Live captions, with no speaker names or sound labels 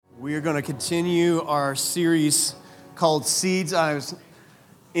We are going to continue our series called Seeds. I was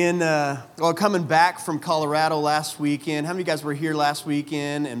coming back from Colorado last weekend. How many of you guys were here last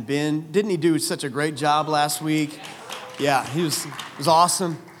weekend? And Ben, didn't he do such a great job last week? Yeah, it was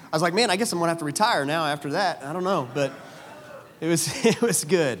awesome. I was like, man, I guess I'm going to have to retire now after that. I don't know, but it was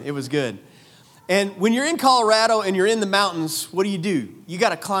good. It was good. And when you're in Colorado and you're in the mountains, what do? You got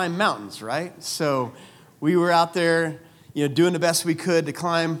to climb mountains, right? So we were out there, doing the best we could to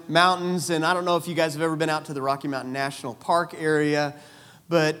climb mountains. And I don't know if you guys have ever been out to the Rocky Mountain National Park area,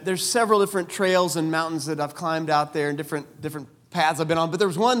 but there's several different trails and mountains that I've climbed out there and different paths I've been on. But there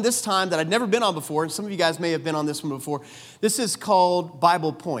was one this time that I'd never been on before, and some of you guys may have been on this one before. This is called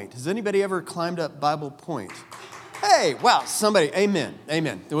Bible Point. Has anybody ever climbed up Bible Point? Hey, wow, somebody,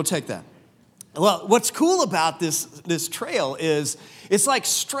 amen. We'll take that. Well, what's cool about this trail is it's like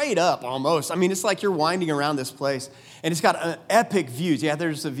straight up almost. I mean, it's like you're winding around this place, and it's got epic views. Yeah,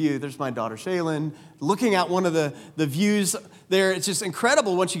 there's the view. There's my daughter, Shawn, looking at one of the views there. It's just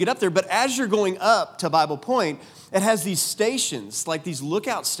incredible once you get up there. But as you're going up to Bible Point, it has these stations, like these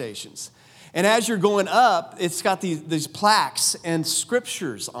lookout stations. And as you're going up, it's got these plaques and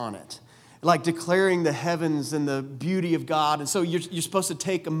scriptures on it, like declaring the heavens and the beauty of God. And so you're supposed to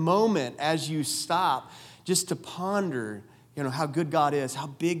take a moment as you stop just to ponder, how good God is, how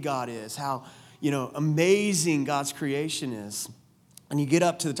big God is, how, amazing God's creation is. And you get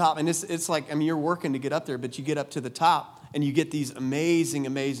up to the top, and it's like, you're working to get up there, but you get up to the top, and you get these amazing,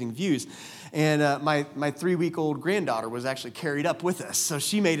 amazing views. And my 3-week-old granddaughter was actually carried up with us, so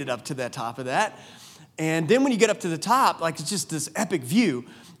she made it up to the top of that. And then when you get up to the top, like, it's just this epic view.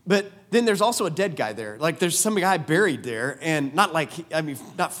 But then there's also a dead guy there. Like, there's some guy buried there, and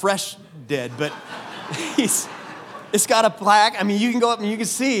not fresh dead, but it's got a plaque. You can go up and you can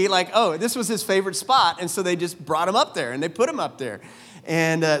see, this was his favorite spot, and so they just brought him up there, and they put him up there.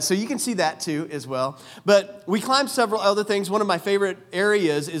 And so you can see that too as well. But we climbed several other things. One of my favorite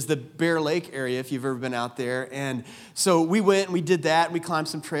areas is the Bear Lake area, if you've ever been out there. And so we went and we did that. And we climbed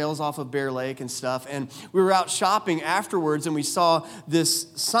some trails off of Bear Lake and stuff. And we were out shopping afterwards, and we saw this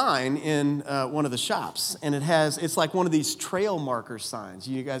sign in one of the shops. And it's like one of these trail marker signs.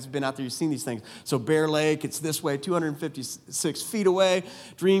 You guys have been out there, you've seen these things. So Bear Lake, it's this way, 256 feet away,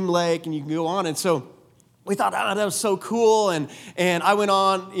 Dream Lake, and you can go on. And so we thought, that was so cool, and I went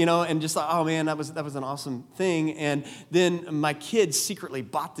on, and just thought, oh man, that was an awesome thing. And then my kids secretly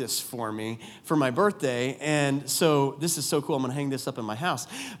bought this for me for my birthday, and so this is so cool. I'm going to hang this up in my house.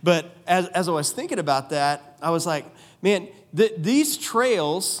 But as I was thinking about that, I was like, man, these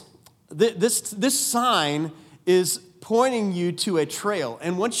trails, this sign is pointing you to a trail,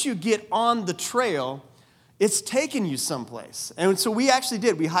 and once you get on the trail, it's taken you someplace. And so we actually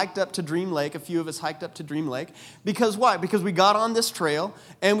did. We hiked up to Dream Lake. A few of us hiked up to Dream Lake. Because why? Because we got on this trail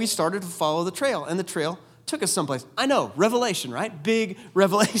and we started to follow the trail. And the trail took us someplace. I know, revelation, right? Big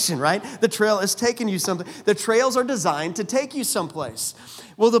revelation, right? The trail is taking you something. The trails are designed to take you someplace.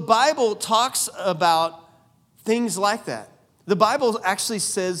 Well, the Bible talks about things like that. The Bible actually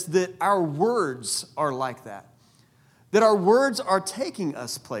says that our words are like that. That our words are taking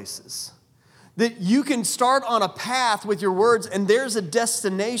us places. That you can start on a path with your words and there's a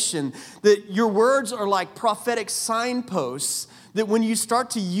destination. That your words are like prophetic signposts. That when you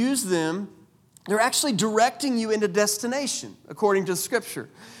start to use them, they're actually directing you into destination, according to Scripture.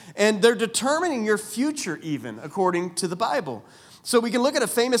 And they're determining your future even, according to the Bible. So we can look at a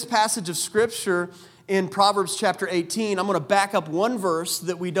famous passage of Scripture in Proverbs chapter 18. I'm going to back up one verse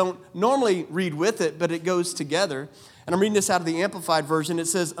that we don't normally read with it, but it goes together. And I'm reading this out of the Amplified Version. It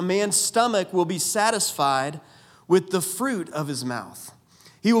says, "A man's stomach will be satisfied with the fruit of his mouth.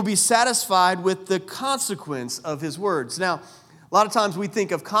 He will be satisfied with the consequence of his words." Now, a lot of times we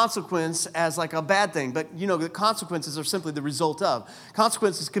think of consequence as like a bad thing, but the consequences are simply the result of.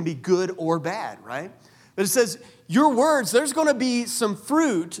 Consequences can be good or bad, right? But it says, your words, there's going to be some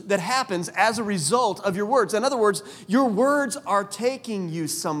fruit that happens as a result of your words. In other words, your words are taking you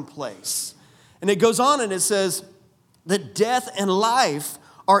someplace. And it goes on and it says that death and life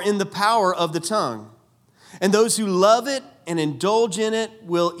are in the power of the tongue. And those who love it and indulge in it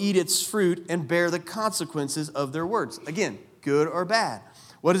will eat its fruit and bear the consequences of their words. Again, good or bad.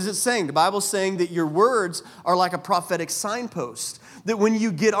 What is it saying? The Bible's saying that your words are like a prophetic signpost. That when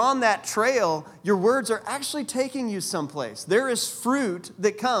you get on that trail, your words are actually taking you someplace. There is fruit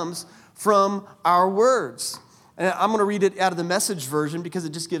that comes from our words. And I'm going to read it out of the Message version because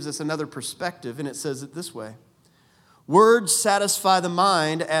it just gives us another perspective. And it says it this way. Words satisfy the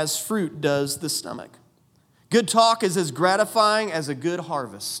mind as fruit does the stomach. Good talk is as gratifying as a good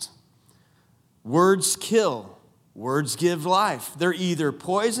harvest. Words kill, Words give life. They're either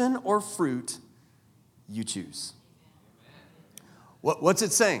poison or fruit. You choose. What's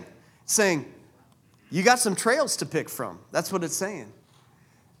it saying? It's saying, you got some trails to pick from. That's what it's saying.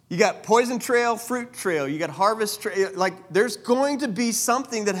 You got poison trail, fruit trail. You got harvest trail. Like, there's going to be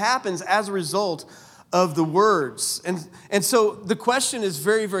something that happens as a result of the words. And so the question is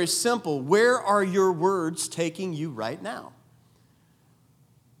very, very simple. Where are your words taking you right now?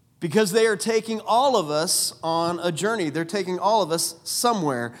 Because they are taking all of us on a journey. They're taking all of us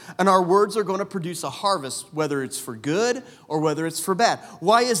somewhere. And our words are going to produce a harvest, whether it's for good or whether it's for bad.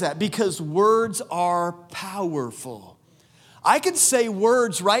 Why is that? Because words are powerful. I could say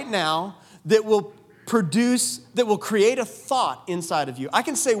words right now that will create a thought inside of you. I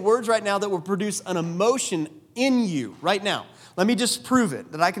can say words right now that will produce an emotion in you right now. Let me just prove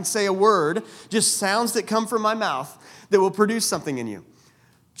it, that I can say a word, just sounds that come from my mouth, that will produce something in you.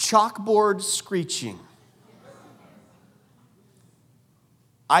 Chalkboard screeching.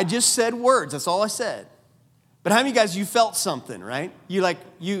 I just said words. That's all I said. But how many of you guys, you felt something, right?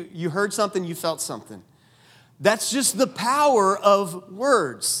 You heard something, you felt something. That's just the power of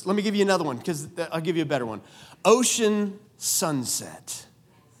words. Let me give you another one, because I'll give you a better one. Ocean sunset.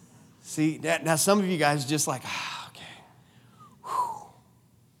 See, now some of you guys just like, okay. Whew.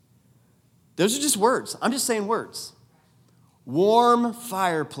 Those are just words. I'm just saying words. Warm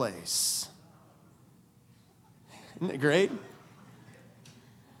fireplace. Isn't it great?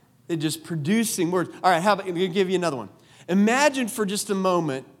 They're just producing words. All right, how about, I'm going to give you another one. Imagine for just a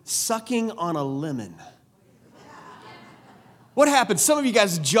moment sucking on a lemon. What happened? Some of you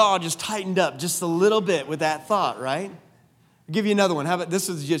guys' jaw just tightened up just a little bit with that thought, right? I'll give you another one. How about, this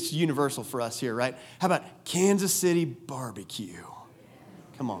is just universal for us here, right? How about Kansas City barbecue?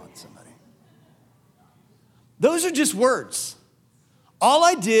 Come on, somebody. Those are just words. All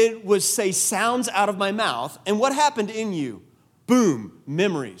I did was say sounds out of my mouth, and what happened in you? Boom,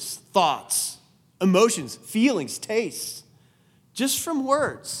 memories, thoughts, emotions, feelings, tastes, just from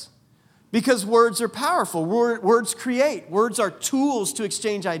words. Because words are powerful. Words create. Words are tools to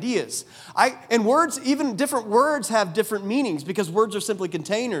exchange ideas. And words, even different words have different meanings because words are simply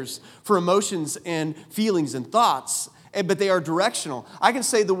containers for emotions and feelings and thoughts, but they are directional. I can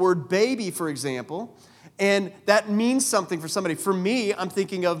say the word baby, for example, and that means something for somebody. For me, I'm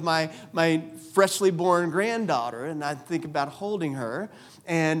thinking of my freshly born granddaughter, and I think about holding her.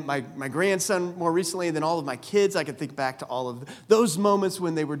 And my grandson more recently, and then all of my kids, I can think back to all of those moments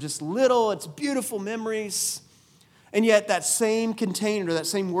when they were just little. It's beautiful memories. And yet that same container, that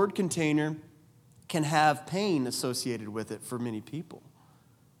same word container, can have pain associated with it for many people.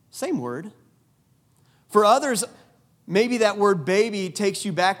 Same word. For others, maybe that word baby takes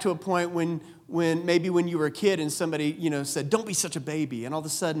you back to a point when you were a kid and somebody, said, don't be such a baby. And all of a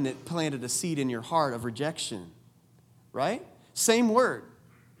sudden it planted a seed in your heart of rejection, right? Same word.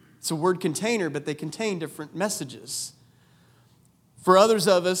 It's a word container, but they contain different messages. For others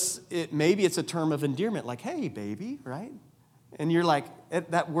of us, maybe it's a term of endearment, like, hey, baby, right? And you're like,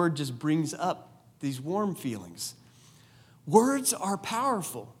 that word just brings up these warm feelings. Words are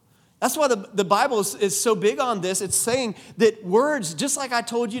powerful. That's why the Bible is so big on this. It's saying that words, just like I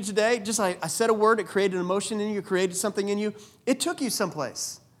told you today, just like I said a word, it created an emotion in you, it created something in you. It took you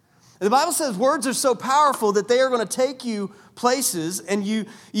someplace. And the Bible says words are so powerful that they are going to take you places, and you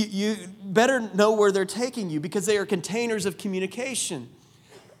better know where they're taking you because they are containers of communication.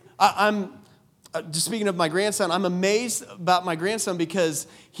 I'm just speaking of my grandson, I'm amazed about my grandson because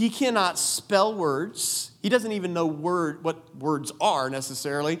he cannot spell words. He doesn't even know what words are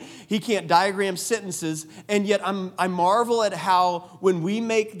necessarily. He can't diagram sentences, and yet I marvel at how when we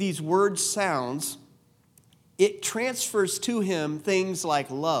make these word sounds, it transfers to him things like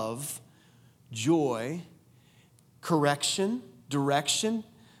love, joy, correction, direction,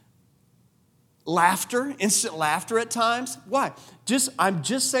 laughter, instant laughter at times. Why? I'm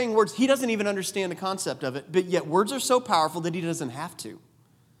just saying words. He doesn't even understand the concept of it, but yet words are so powerful that he doesn't have to.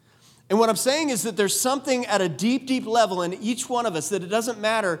 And what I'm saying is that there's something at a deep, deep level in each one of us that it doesn't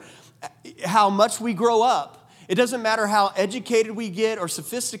matter how much we grow up. It doesn't matter how educated we get or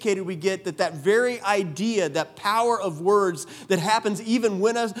sophisticated we get, that very idea, that power of words that happens even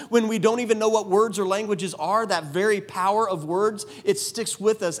when we don't even know what words or languages are, that very power of words, it sticks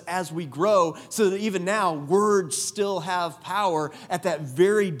with us as we grow, so that even now, words still have power at that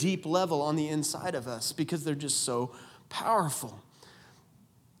very deep level on the inside of us because they're just so powerful.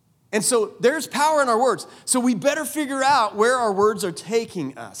 And so there's power in our words. So we better figure out where our words are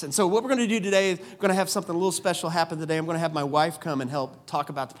taking us. And so what we're going to do today is we're going to have something a little special happen today. I'm going to have my wife come and help talk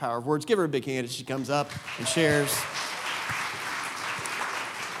about the power of words. Give her a big hand as she comes up and shares.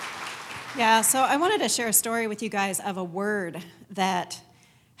 Yeah, so I wanted to share a story with you guys of a word that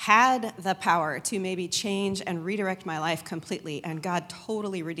had the power to maybe change and redirect my life completely, and God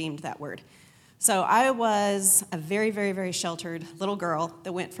totally redeemed that word. So I was a very, very, very sheltered little girl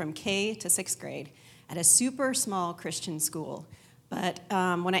that went from K to 6th grade at a super small Christian school. But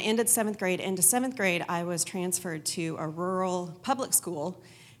when I ended 7th grade, into 7th grade, I was transferred to a rural public school.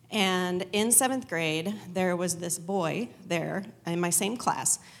 And in 7th grade, there was this boy there in my same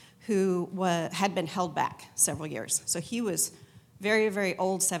class who had been held back several years. So he was very, very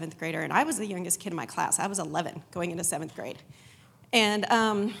old 7th grader, and I was the youngest kid in my class. I was 11 going into 7th grade. And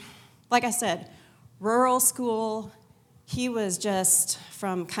like I said, rural school, he was just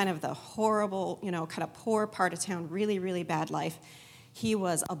from kind of the horrible, kind of poor part of town, really, really bad life. He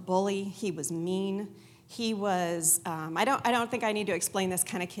was a bully. He was mean. He was, I don't think I need to explain this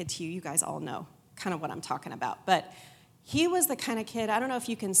kind of kid to you. You guys all know kind of what I'm talking about. But he was the kind of kid, I don't know if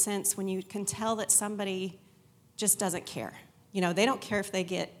you can sense when you can tell that somebody just doesn't care. They don't care if they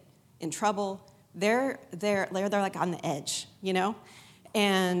get in trouble. They're like on the edge,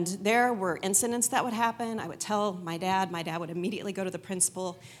 And there were incidents that would happen. I would tell my dad. My dad would immediately go to the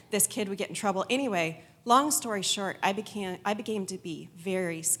principal. This kid would get in trouble. Anyway, long story short, I began to be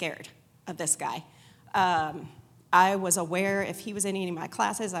very scared of this guy. I was aware if he was in any of my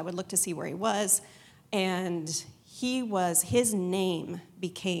classes, I would look to see where he was. And his name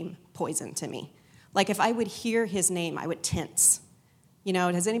became poison to me. Like if I would hear his name, I would tense.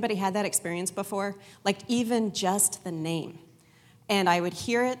 Has anybody had that experience before? Like even just the name. And I would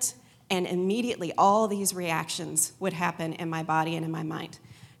hear it, and immediately all these reactions would happen in my body and in my mind.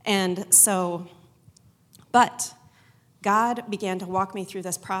 And so, but God began to walk me through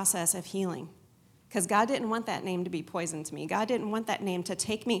this process of healing, because God didn't want that name to be poison to me. God didn't want that name to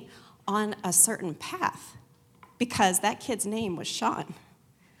take me on a certain path, because that kid's name was Shawn.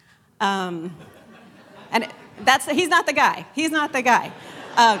 And he's not the guy. He's not the guy.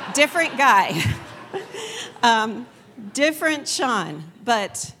 Different guy. Different Shawn.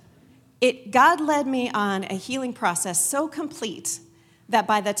 But God led me on a healing process so complete that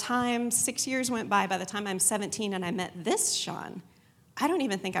by the time 6 years went by the time I'm 17 and I met this Shawn, I don't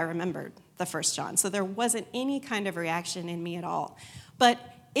even think I remembered the first Shawn. So there wasn't any kind of reaction in me at all. But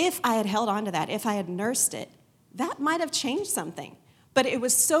if I had held on to that, if I had nursed it, that might have changed something. But it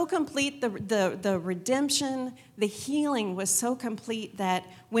was so complete, the redemption, the healing was so complete that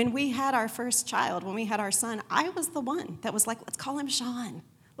when we had our first child, when we had our son, I was the one that was like, let's call him Shawn.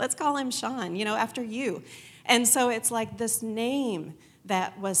 Let's call him Shawn, after you. And so it's like this name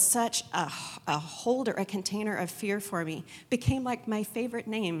that was such a holder, a container of fear for me, became like my favorite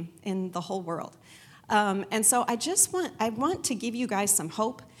name in the whole world. And so I want to give you guys some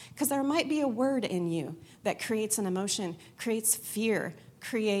hope, because there might be a word in you that creates an emotion, creates fear,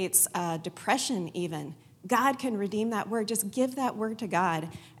 creates depression even. God can redeem that word. Just give that word to God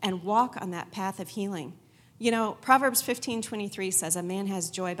and walk on that path of healing. Proverbs 15:23 says, a man has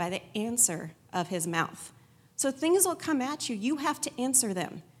joy by the answer of his mouth. So things will come at you. You have to answer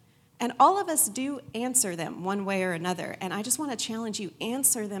them. And all of us do answer them one way or another. And I just want to challenge you,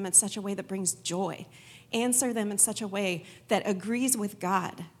 answer them in such a way that brings joy. Answer them in such a way that agrees with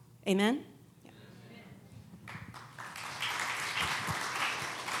God. Amen?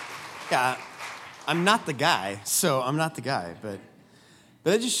 Yeah, I'm not the guy, but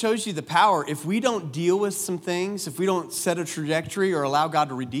it just shows you the power. If we don't deal with some things, if we don't set a trajectory or allow God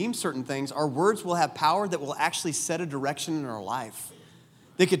to redeem certain things, our words will have power that will actually set a direction in our life.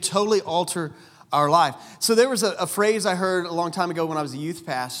 They could totally alter our life. So there was a phrase I heard a long time ago when I was a youth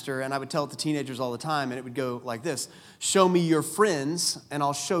pastor, and I would tell it to teenagers all the time, and it would go like this: show me your friends, and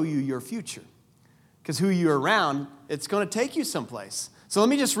I'll show you your future. Because who you're around, it's going to take you someplace. So let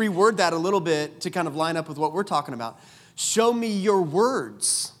me just reword that a little bit to kind of line up with what we're talking about. Show me your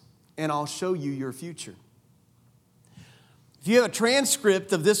words, and I'll show you your future. If you have a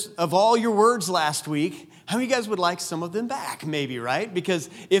transcript of all your words last week, how many of you guys would like some of them back, maybe, right? Because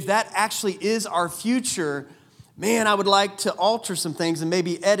if that actually is our future, man, I would like to alter some things and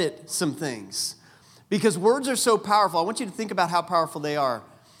maybe edit some things. Because words are so powerful. I want you to think about how powerful they are.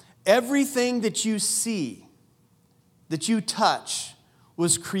 Everything that you see, that you touch,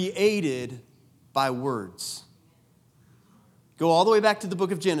 was created by words. Go all the way back to the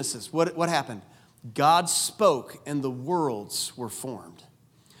book of Genesis. What happened? God spoke and the worlds were formed.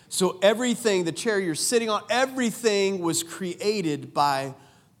 So everything, the chair you're sitting on, everything was created by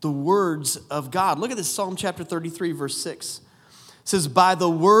the words of God. Look at this, Psalm chapter 33, verse 6. It says, by the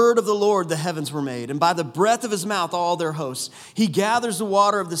word of the Lord the heavens were made, and by the breath of his mouth all their hosts. He gathers the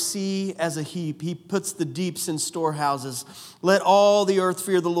water of the sea as a heap. He puts the deeps in storehouses. Let all the earth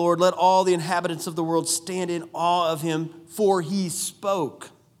fear the Lord. Let all the inhabitants of the world stand in awe of him, for he spoke,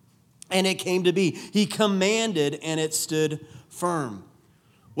 and it came to be. He commanded, and it stood firm.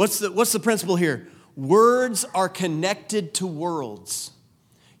 What's the principle here? Words are connected to worlds.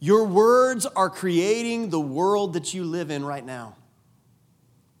 Your words are creating the world that you live in right now.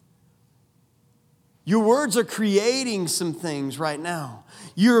 Your words are creating some things right now.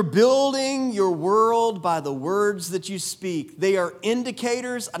 You're building your world by the words that you speak. They are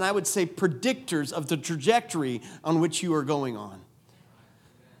indicators, and I would say predictors of the trajectory on which you are going on.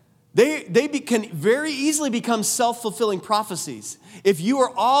 They can very easily become self-fulfilling prophecies. If you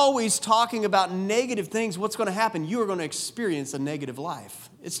are always talking about negative things, what's going to happen? You are going to experience a negative life.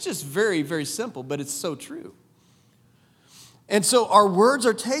 It's just very, very simple, but it's so true. And so our words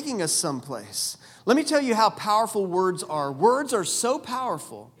are taking us someplace. Let me tell you how powerful words are. Words are so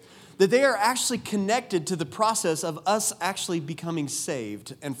powerful that they are actually connected to the process of us actually becoming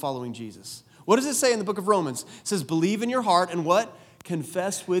saved and following Jesus. What does it say in the book of Romans? It says, believe in your heart and what?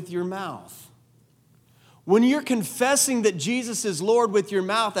 Confess with your mouth. When you're confessing that Jesus is Lord with your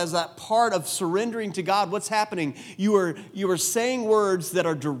mouth as that part of surrendering to God, what's happening? You are saying words that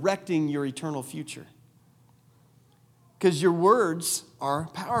are directing your eternal future. Because your words are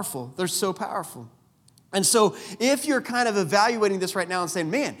powerful. They're so powerful. And so if you're kind of evaluating this right now and saying,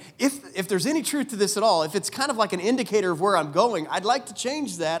 man, if there's any truth to this at all, if it's kind of like an indicator of where I'm going, I'd like to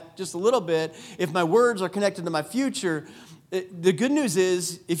change that just a little bit. If my words are connected to my future, the good news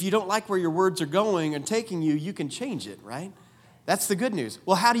is if you don't like where your words are going and taking you, you can change it, right? That's the good news.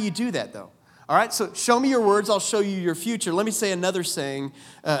 Well, how do you do that though? All right, so show me your words, I'll show you your future. Let me say another saying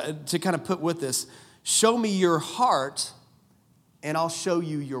to kind of put with this. Show me your heart, and I'll show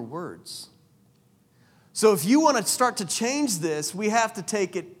you your words. So if you want to start to change this, we have to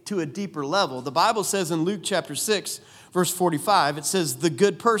take it to a deeper level. The Bible says in Luke chapter 6, verse 45, it says, the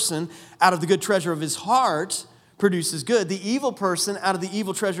good person out of the good treasure of his heart produces good. The evil person out of the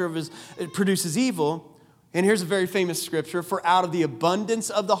evil treasure of his produces evil. And here's a very famous scripture, for out of the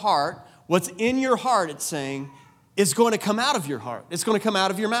abundance of the heart, what's in your heart, it's saying, is going to come out of your heart. It's going to come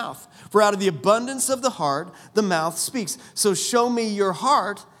out of your mouth. For out of the abundance of the heart, the mouth speaks. So show me your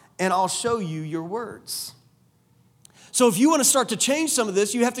heart, and I'll show you your words. So if you want to start to change some of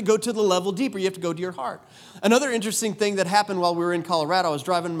this, you have to go to the level deeper. You have to go to your heart. Another interesting thing that happened while we were in Colorado, I was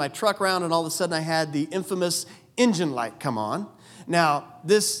driving my truck around, and all of a sudden I had the infamous engine light come on. Now,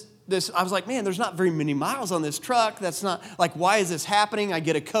 this I was like, man, there's not very many miles on this truck. That's not, like, why is this happening? I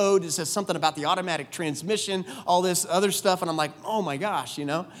get a code. It says something about the automatic transmission, all this other stuff. And I'm like, oh my gosh,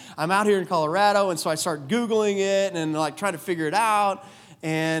 I'm out here in Colorado. And so I start Googling it and like trying to figure it out.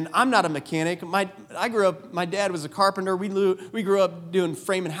 And I'm not a mechanic. My dad was a carpenter. We grew up doing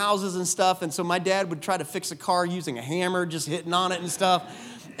framing houses and stuff. And so my dad would try to fix a car using a hammer, just hitting on it and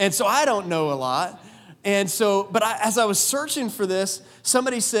stuff. And so I don't know a lot. And so, as I was searching for this,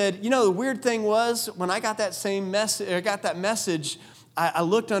 somebody said, the weird thing was when I got that message, I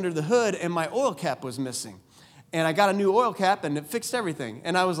looked under the hood and my oil cap was missing. And I got a new oil cap and it fixed everything.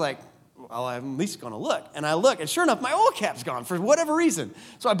 And I was like, well, I'm at least going to look. And I look, and sure enough, my oil cap's gone for whatever reason.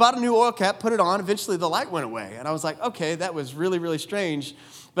 So I bought a new oil cap, put it on. Eventually, the light went away. And I was like, okay, that was really, really strange.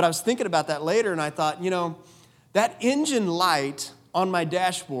 But I was thinking about that later, and I thought, that engine light on my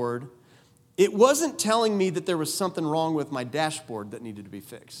dashboard, it wasn't telling me that there was something wrong with my dashboard that needed to be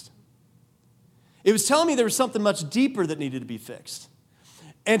fixed. It was telling me there was something much deeper that needed to be fixed.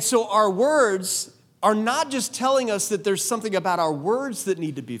 And so our words are not just telling us that there's something about our words that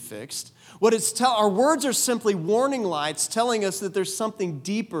need to be fixed. Our words are simply warning lights telling us that there's something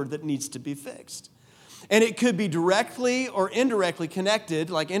deeper that needs to be fixed. And it could be directly or indirectly connected,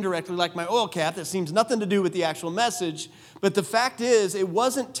 like indirectly like my oil cap that seems nothing to do with the actual message. But the fact is, it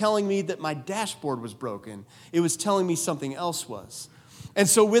wasn't telling me that my dashboard was broken. It was telling me something else was. And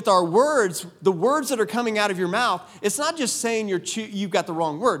so with our words, the words that are coming out of your mouth, it's not just saying you've got the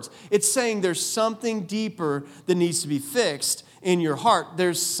wrong words. It's saying there's something deeper that needs to be fixed in your heart.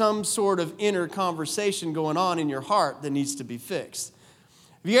 There's some sort of inner conversation going on in your heart that needs to be fixed.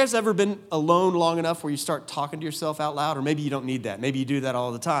 Have you guys ever been alone long enough where you start talking to yourself out loud? Or maybe you don't need that. Maybe you do that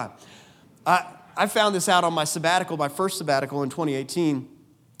all the time. I found this out on my sabbatical, my first sabbatical in 2018.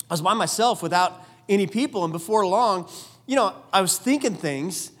 I was by myself without any people, and before long, I was thinking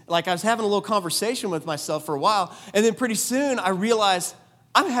things, like I was having a little conversation with myself for a while, and then pretty soon I realized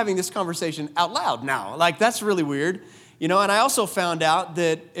I'm having this conversation out loud now. Like, that's really weird. And I also found out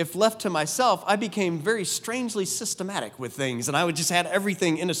that if left to myself, I became very strangely systematic with things, and I would just had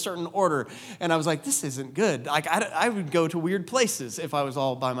everything in a certain order, and I was like, this isn't good. Like, I would go to weird places if I was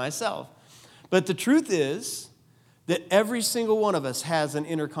all by myself. But the truth is that every single one of us has an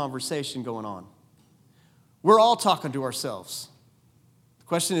inner conversation going on. We're all talking to ourselves. The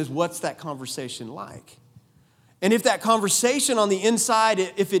question is, what's that conversation like? And if that conversation on the inside,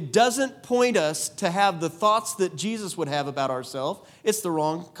 if it doesn't point us to have the thoughts that Jesus would have about ourselves, it's the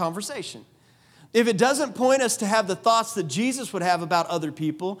wrong conversation. If it doesn't point us to have the thoughts that Jesus would have about other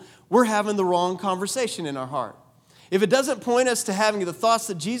people, we're having the wrong conversation in our heart. If it doesn't point us to having the thoughts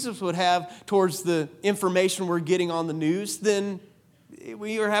that Jesus would have towards the information we're getting on the news, then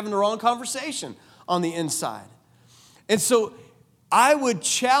we are having the wrong conversation on the inside. And so I would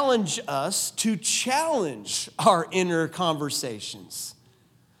challenge us to challenge our inner conversations.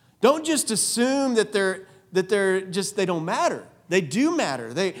 Don't just assume that they don't matter. They do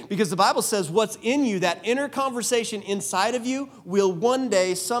matter. Because the Bible says what's in you, that inner conversation inside of you, will one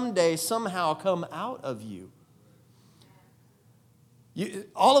day, someday, somehow come out of you.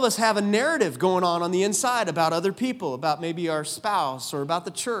 All of us have a narrative going on the inside about other people, about maybe our spouse or about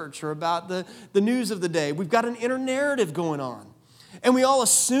the church or about the news of the day. We've got an inner narrative going on. And we all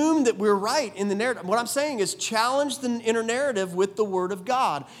assume that we're right in the narrative. What I'm saying is challenge the inner narrative with the Word of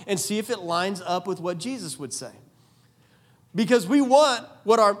God and see if it lines up with what Jesus would say. Because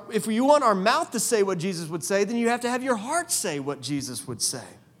if you want our mouth to say what Jesus would say, then you have to have your heart say what Jesus would say.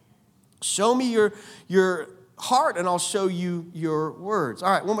 Show me your heart and I'll show you your words.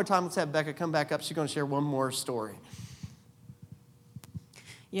 All right, one more time. Let's have Becca come back up. She's going to share one more story.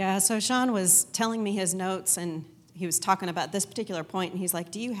 Yeah, so Shawn was telling me his notes, and he was talking about this particular point, and he's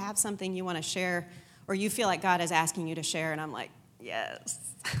like, do you have something you want to share, or you feel like God is asking you to share? And I'm like, yes.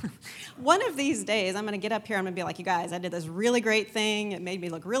 One of these days, I'm going to get up here, I'm going to be like, you guys, I did this really great thing. It made me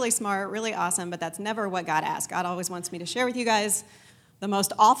look really smart, really awesome, but that's never what God asked. God always wants me to share with you guys the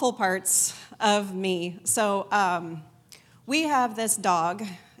most awful parts of me. So we have this dog.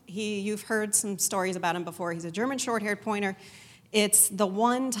 You've heard some stories about him before. He's a German short-haired pointer. It's the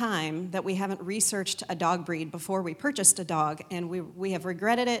one time that we haven't researched a dog breed before we purchased a dog, and we have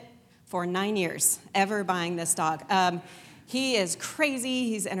regretted it for 9 years, ever buying this dog. He is crazy,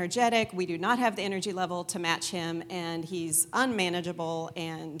 he's energetic, we do not have the energy level to match him, and he's unmanageable,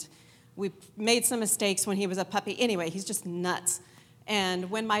 and we made some mistakes when he was a puppy. Anyway, he's just nuts.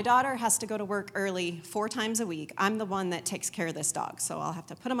 And when my daughter has to go to work early 4 times a week, I'm the one that takes care of this dog. So I'll have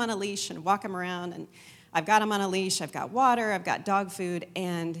to put him on a leash and walk him around, and I've got him on a leash, I've got water, I've got dog food,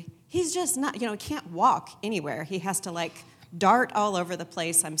 and he's just not, he can't walk anywhere. He has to dart all over the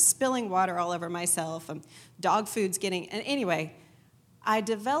place. I'm spilling water all over myself. Dog food's and anyway, I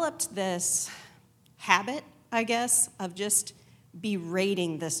developed this habit, I guess, of just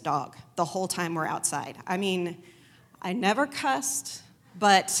berating this dog the whole time we're outside. I mean, I never cussed,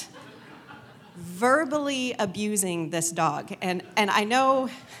 but verbally abusing this dog. And I know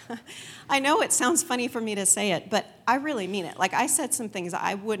it sounds funny for me to say it, but I really mean it. I said some things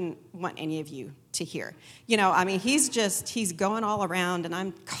I wouldn't want any of you to hear. He's going all around, and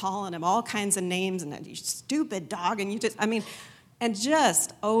I'm calling him all kinds of names, and you stupid dog, and and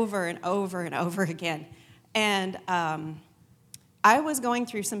just over and over and over again. And I was going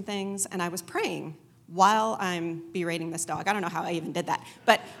through some things, and I was praying while I'm berating this dog. I don't know how I even did that,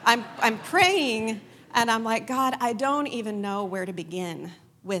 but I'm praying, and I'm like, God, I don't even know where to begin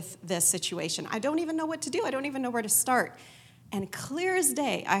with this situation. I don't even know what to do. I don't even know where to start. And clear as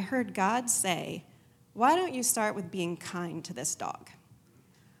day, I heard God say, why don't you start with being kind to this dog?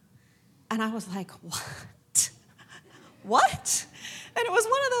 And I was like, what? What? And it was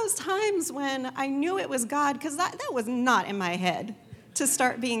one of those times when I knew it was God, because that was not in my head, to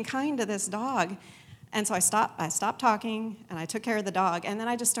start being kind to this dog. And so I stopped talking, and I took care of the dog, and then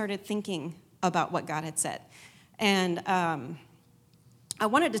I just started thinking about what God had said. And I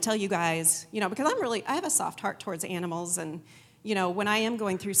wanted to tell you guys, because I have a soft heart towards animals, and, when I am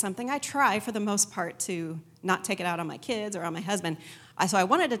going through something, I try for the most part to not take it out on my kids or on my husband. So I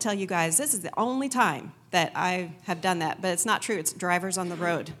wanted to tell you guys, this is the only time that I have done that, but it's not true. It's drivers on the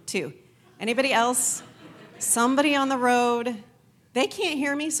road, too. Anybody else? Somebody on the road. They can't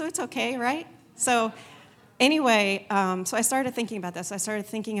hear me, so it's okay, right? So anyway, so I started thinking about this. I started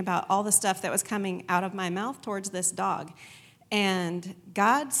thinking about all the stuff that was coming out of my mouth towards this dog. And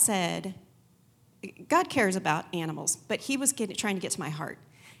God said, God cares about animals, but he was trying to get to my heart.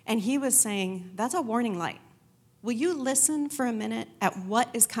 And he was saying, that's a warning light. Will you listen for a minute at what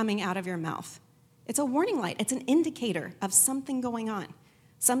is coming out of your mouth? It's a warning light. It's an indicator of something going on,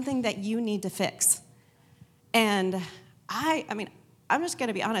 something that you need to fix. And I mean, I'm just going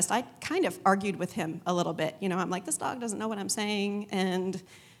to be honest. I kind of argued with him a little bit. I'm like, this dog doesn't know what I'm saying, and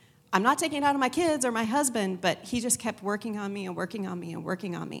I'm not taking it out on my kids or my husband, but he just kept working on me and working on me and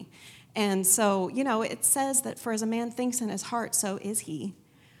working on me. And so, it says that for as a man thinks in his heart, so is he.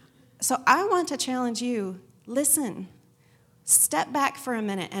 So I want to challenge you, listen. Step back for a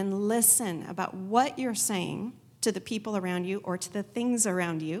minute and listen about what you're saying to the people around you or to the things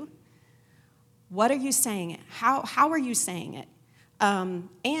around you. What are you saying? How are you saying it?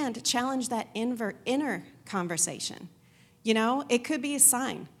 And challenge that inner conversation. It could be a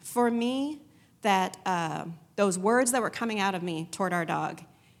sign for me that those words that were coming out of me toward our dog,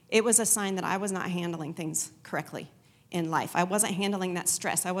 it was a sign that I was not handling things correctly in life. I wasn't handling that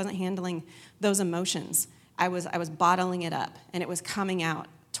stress. I wasn't handling those emotions. I was bottling it up, and it was coming out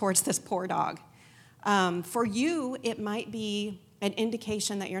towards this poor dog. For you, it might be an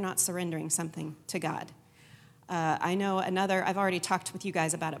indication that you're not surrendering something to God. I know I've already talked with you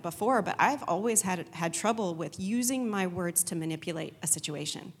guys about it before, but I've always had trouble with using my words to manipulate a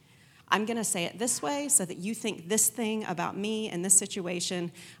situation. I'm going to say it this way so that you think this thing about me and this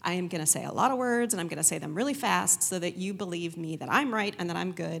situation. I am going to say a lot of words, and I'm going to say them really fast so that you believe me that I'm right and that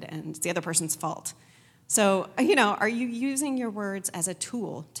I'm good and it's the other person's fault. So, are you using your words as a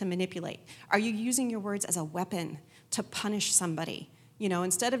tool to manipulate? Are you using your words as a weapon to punish somebody?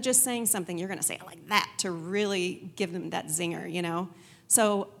 Instead of just saying something, you're going to say it like that to really give them that zinger,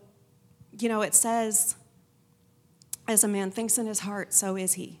 So, it says, as a man thinks in his heart, so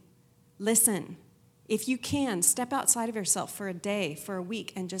is he. Listen. If you can, step outside of yourself for a day, for a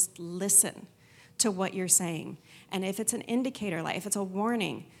week, and just listen to what you're saying. And if it's an indicator, like if it's a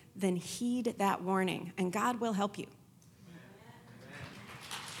warning, then heed that warning, and God will help you.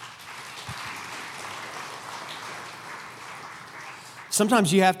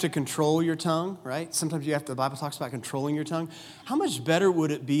 Sometimes you have to control your tongue, right? Sometimes the Bible talks about controlling your tongue. How much better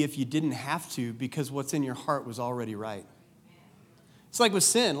would it be if you didn't have to because what's in your heart was already right? It's like with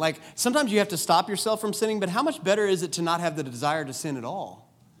sin. Like sometimes you have to stop yourself from sinning, but how much better is it to not have the desire to sin at all?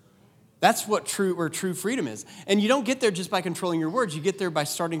 That's where true freedom is. And you don't get there just by controlling your words. You get there by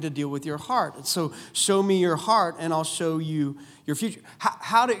starting to deal with your heart. And so show me your heart and I'll show you your future.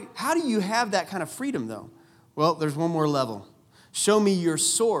 How do you have that kind of freedom though? Well, there's one more level. Show me your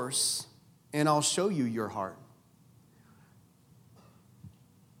source and I'll show you your heart.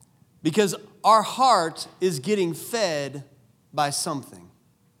 Because our heart is getting fed by something.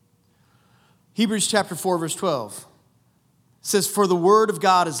 Hebrews chapter 4, verse 12 says, "For the word of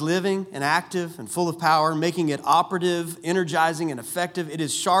God is living and active and full of power, making it operative, energizing, and effective. It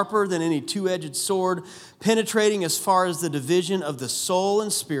is sharper than any two-edged sword, penetrating as far as the division of the soul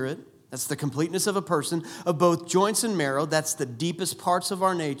and spirit." That's the completeness of a person, "of both joints and marrow." That's the deepest parts of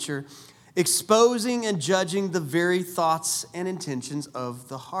our nature, "exposing and judging the very thoughts and intentions of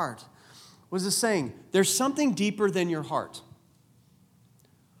the heart." What is it saying? There's something deeper than your heart.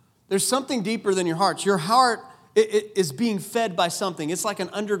 There's something deeper than your heart. Your heart it is being fed by something. It's like an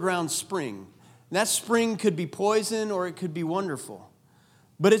underground spring. And that spring could be poison or it could be wonderful.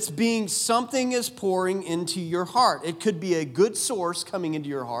 But something is pouring into your heart. It could be a good source coming into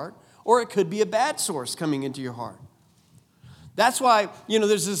your heart, or it could be a bad source coming into your heart. That's why,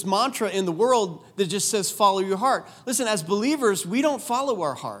 there's this mantra in the world that just says, follow your heart. Listen, as believers, we don't follow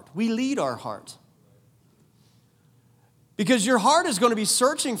our heart. We lead our heart. Because your heart is going to be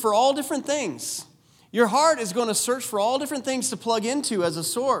searching for all different things. Your heart is going to search for all different things to plug into as a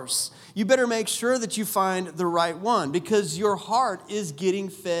source. You better make sure that you find the right one because your heart is getting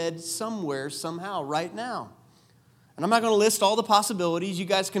fed somewhere, somehow, right now. And I'm not going to list all the possibilities. You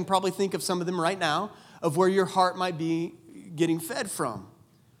guys can probably think of some of them right now of where your heart might be getting fed from.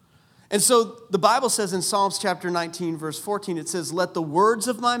 And so the Bible says in Psalms chapter 19, verse 14, it says, "Let the words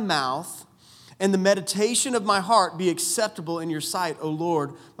of my mouth and the meditation of my heart be acceptable in your sight, O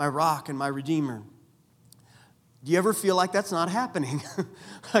Lord, my rock and my redeemer." Do you ever feel like that's not happening?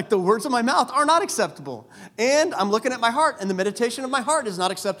 Like the words of my mouth are not acceptable. And I'm looking at my heart, and the meditation of my heart is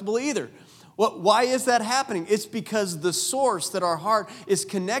not acceptable either. Why is that happening? It's because the source that our heart is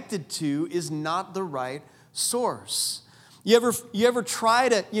connected to is not the right source. You ever try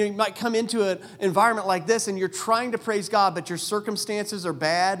to, you might come into an environment like this and you're trying to praise God, but your circumstances are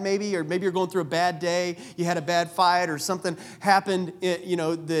bad maybe, or maybe you're going through a bad day, you had a bad fight or something happened,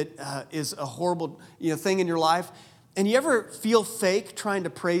 that is a horrible, thing in your life. And you ever feel fake trying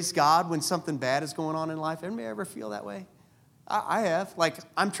to praise God when something bad is going on in life? Anybody ever feel that way? I have. Like,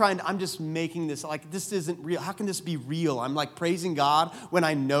 I'm just making this, like, this isn't real. How can this be real? I'm like praising God when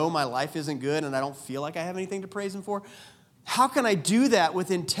I know my life isn't good and I don't feel like I have anything to praise Him for. How can I do that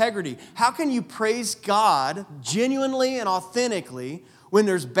with integrity? How can you praise God genuinely and authentically when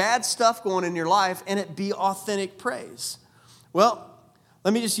there's bad stuff going in your life and it be authentic praise? Well,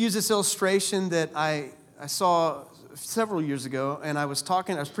 let me just use this illustration that I saw several years ago, and I was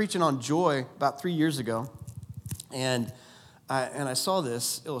preaching on joy about 3 years ago, and I saw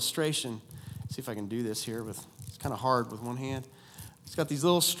this illustration. Let's see if I can do this here. It's kind of hard with one hand. It's got these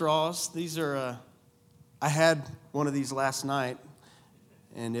little straws. These are, I had one of these last night,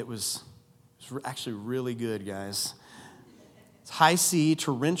 and it was actually really good, guys. It's High C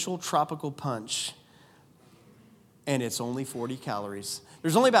Torrential Tropical Punch, and it's only 40 calories.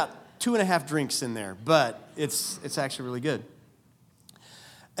 There's only about 2.5 drinks in there, but it's actually really good.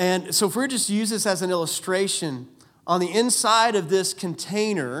 And so if we just use this as an illustration, on the inside of this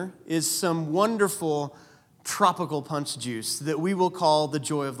container is some wonderful tropical punch juice that we will call the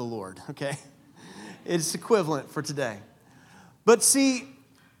joy of the Lord, okay? It's equivalent for today. But see,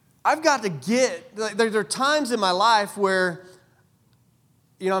 I've got to there are times in my life where,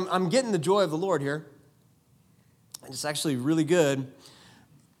 I'm getting the joy of the Lord here. And it's actually really good.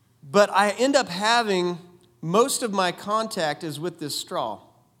 But I end up having, most of my contact is with this straw.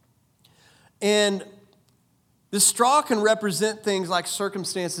 And the straw can represent things like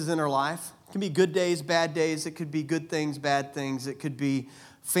circumstances in our life. It can be good days, bad days. It could be good things, bad things. It could be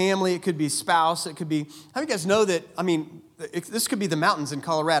family. It could be spouse. It could be, how do you guys know that, this could be the mountains in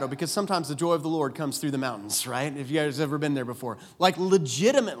Colorado, because sometimes the joy of the Lord comes through the mountains, right? If you guys have ever been there before. Like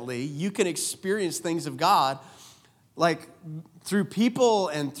legitimately, you can experience things of God like through people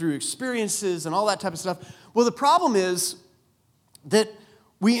and through experiences and all that type of stuff. Well, the problem is that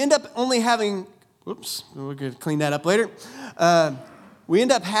we end up only having, we're going to clean that up later. We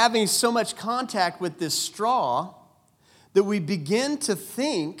end up having so much contact with this straw that we begin to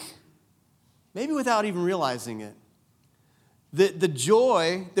think, maybe without even realizing it, that the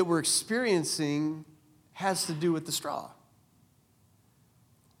joy that we're experiencing has to do with the straw.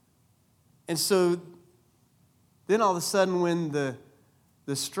 And so then all of a sudden when the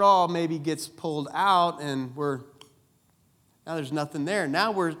straw maybe gets pulled out and now there's nothing there.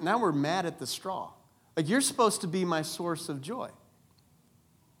 Now we're mad at the straw. Like, you're supposed to be my source of joy.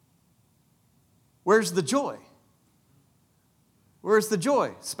 Where's the joy? Where's the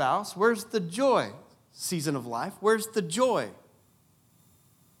joy, spouse? Where's the joy, season of life? Where's the joy?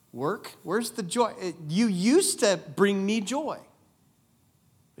 Work? Where's the joy? You used to bring me joy,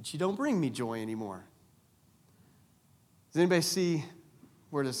 but you don't bring me joy anymore. Does anybody see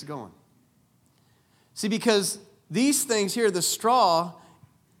where this is going? See, because these things here, the straw,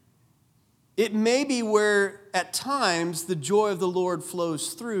 it may be where at times the joy of the Lord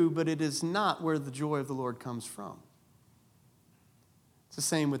flows through, but it is not where the joy of the Lord comes from. It's the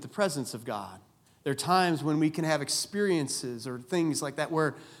same with the presence of God. There are times when we can have experiences or things like that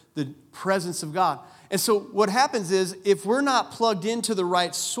where the presence of God. And so what happens is, if we're not plugged into the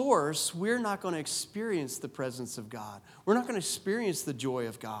right source, we're not going to experience the presence of God. We're not going to experience the joy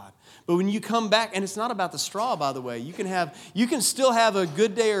of God. But when you come back, and it's not about the straw, by the way. You can still have a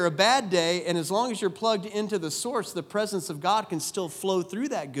good day or a bad day, and as long as you're plugged into the source, the presence of God can still flow through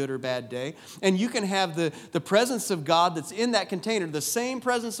that good or bad day. And you can have the presence of God that's in that container. The same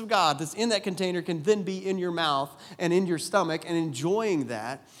presence of God that's in that container can then be in your mouth and in your stomach and enjoying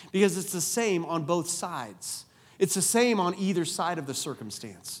that, because it's the same on both sides. It's the same on either side of the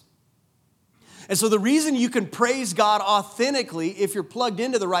circumstance. And so the reason you can praise God authentically if you're plugged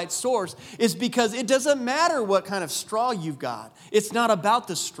into the right source is because it doesn't matter what kind of straw you've got. It's not about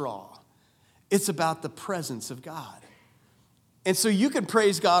the straw. It's about the presence of God. And so you can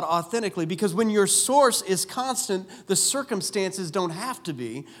praise God authentically because when your source is constant, the circumstances don't have to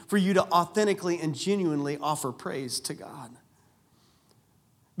be for you to authentically and genuinely offer praise to God.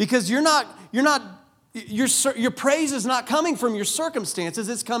 Because your praise is not coming from your circumstances.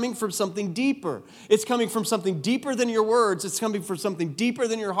 It's coming from something deeper. It's coming from something deeper than your words. It's coming from something deeper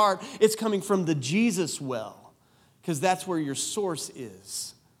than your heart. It's coming from the Jesus well, because that's where your source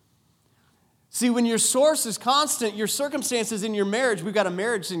is. See, when your source is constant, your circumstances in your marriage, we've got a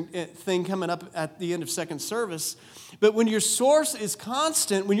marriage thing coming up at the end of second service, but when your source is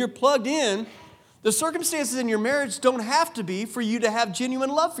constant, when you're plugged in, the circumstances in your marriage don't have to be for you to have genuine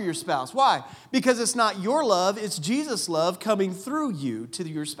love for your spouse. Why? Because it's not your love, it's Jesus' love coming through you to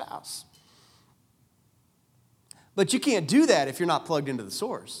your spouse. But you can't do that if you're not plugged into the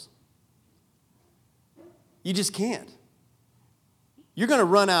source. You just can't. You're going to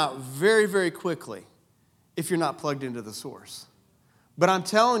run out very, very quickly if you're not plugged into the source. But I'm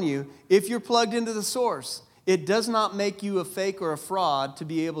telling you, if you're plugged into the source, It does not make you a fake or a fraud to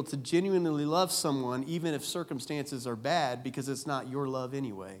be able to genuinely love someone even if circumstances are bad, because it's not your love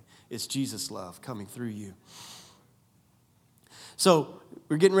anyway. It's Jesus' love coming through you. So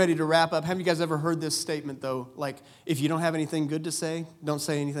we're getting ready to wrap up. Have you guys ever heard this statement, though? Like, if you don't have anything good to say, don't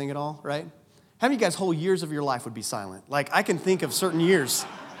say anything at all, right? How many of you guys whole years of your life would be silent? Like, I can think of certain years.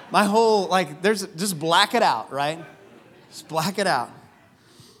 My whole, like, just black it out, right? Just black it out.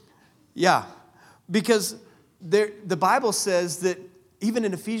 Yeah, because the Bible says that even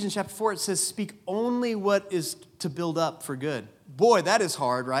in Ephesians chapter 4, it says, speak only what is to build up for good. Boy, that is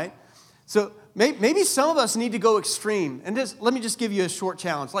hard, right? So maybe some of us need to go extreme. And let me just give you a short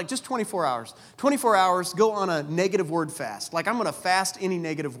challenge, like just 24 hours. 24 hours, go on a negative word fast. Like, I'm going to fast any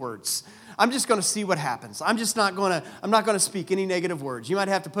negative words. I'm just going to see what happens. I'm not going to speak any negative words. You might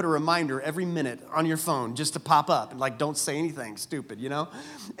have to put a reminder every minute on your phone just to pop up and like, don't say anything stupid, you know?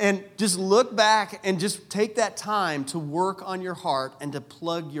 And just look back and just take that time to work on your heart and to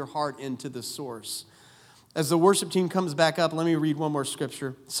plug your heart into the source. As the worship team comes back up, let me read one more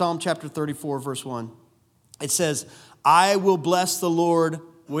scripture. Psalm chapter 34, verse 1. It says, I will bless the Lord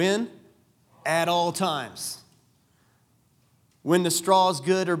when? At all times. When the straw is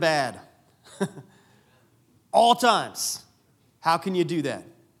good or bad. All times. How can you do that?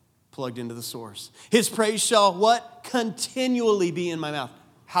 Plugged into the source. His praise shall what? Continually be in my mouth.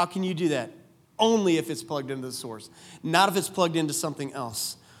 How can you do that? Only if it's plugged into the source. Not if it's plugged into something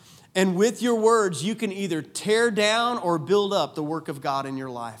else. And with your words, you can either tear down or build up the work of God in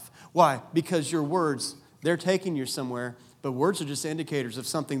your life. Why? Because your words, they're taking you somewhere, but words are just indicators of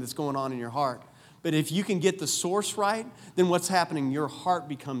something that's going on in your heart. But if you can get the source right, then what's happening? Your heart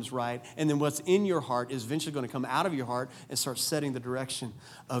becomes right. And then what's in your heart is eventually going to come out of your heart and start setting the direction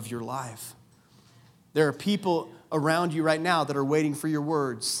of your life. There are people around you right now that are waiting for your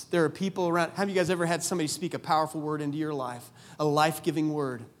words. There are people around. Have you guys ever had somebody speak a powerful word into your life? A life-giving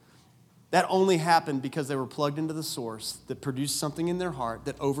word? That only happened because they were plugged into the source that produced something in their heart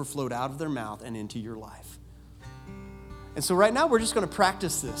that overflowed out of their mouth and into your life. And so right now we're just going to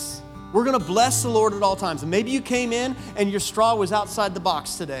practice this. We're going to bless the Lord at all times. And maybe you came in and your straw was outside the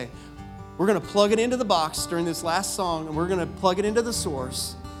box today. We're going to plug it into the box during this last song, and we're going to plug it into the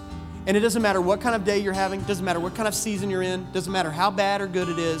source. And it doesn't matter what kind of day you're having. It doesn't matter what kind of season you're in. It doesn't matter how bad or good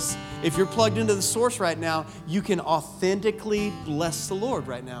it is. If you're plugged into the source right now, you can authentically bless the Lord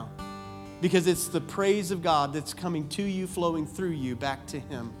right now. Because it's the praise of God that's coming to you, flowing through you, back to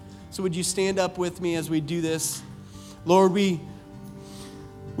Him. So would you stand up with me as we do this? Lord, we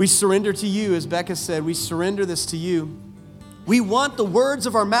surrender to you, as Becca said, we surrender this to you. We want the words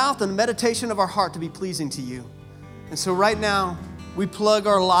of our mouth and the meditation of our heart to be pleasing to you. And so right now, we plug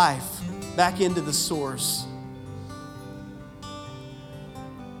our life back into the source.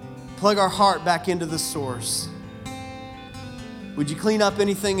 Plug our heart back into the source. Would you clean up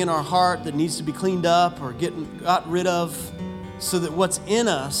anything in our heart that needs to be cleaned up or got rid of, so that what's in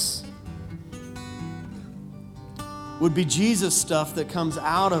us would be Jesus stuff that comes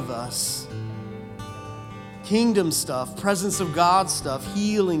out of us. Kingdom stuff, presence of God stuff,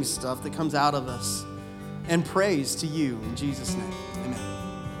 healing stuff that comes out of us. And praise to you in Jesus' name. Amen.